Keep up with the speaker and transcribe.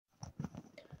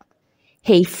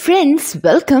Hey friends,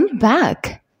 welcome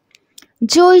back.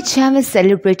 Joie Chavis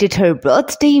celebrated her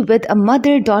birthday with a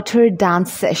mother-daughter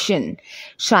dance session.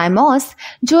 Shai,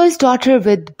 Joy's daughter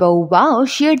with Bow Wow,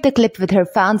 shared the clip with her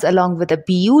fans along with a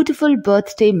beautiful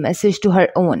birthday message to her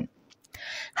own.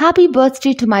 Happy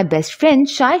birthday to my best friend,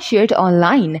 Shai shared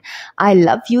online. I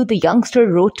love you, the youngster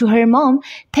wrote to her mom.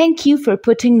 Thank you for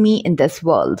putting me in this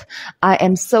world. I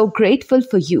am so grateful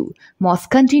for you. Moss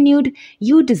continued,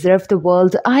 you deserve the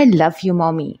world. I love you,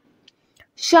 mommy.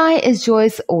 Shai is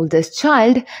Joy's oldest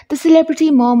child. The celebrity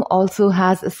mom also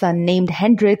has a son named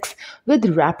Hendrix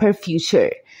with rapper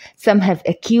Future. Some have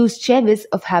accused Chavis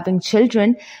of having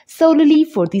children solely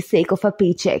for the sake of a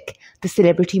paycheck. The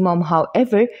celebrity mom,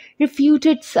 however,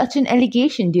 refuted such an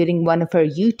allegation during one of her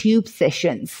YouTube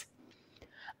sessions.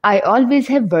 I always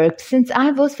have worked since I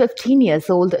was 15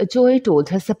 years old, Joy told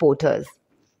her supporters.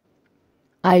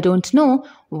 I don't know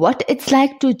what it's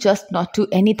like to just not do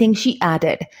anything, she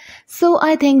added. So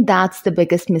I think that's the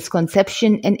biggest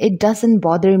misconception and it doesn't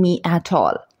bother me at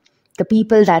all. The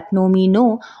people that know me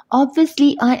know,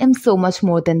 obviously I am so much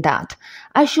more than that.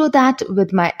 I show that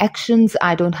with my actions,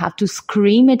 I don't have to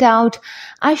scream it out.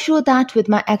 I show that with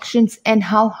my actions and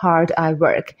how hard I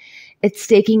work. It's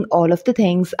taking all of the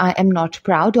things I am not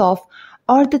proud of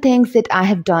or the things that I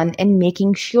have done and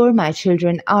making sure my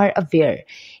children are aware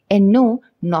and know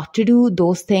not to do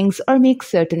those things or make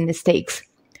certain mistakes.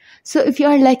 So if you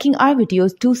are liking our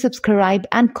videos, do subscribe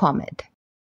and comment.